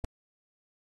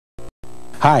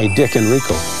Hi, Dick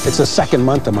Enrico. It's the second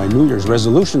month of my New Year's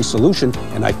resolution solution,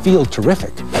 and I feel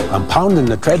terrific. I'm pounding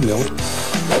the treadmill,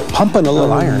 pumping a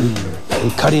little iron,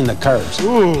 and cutting the carbs.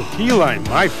 Ooh, keyline,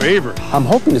 my favorite. I'm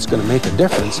hoping it's going to make a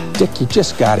difference. Dick, you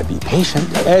just got to be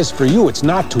patient. As for you, it's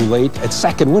not too late. At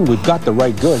Second Wind, we've got the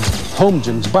right goods. Home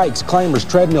gyms, bikes, climbers,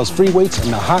 treadmills, free weights,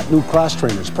 and the hot new cross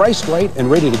trainers. Priced right and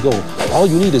ready to go. All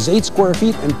you need is 8 square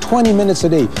feet and 20 minutes a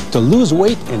day to lose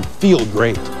weight and feel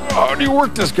great. How do you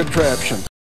work this contraption?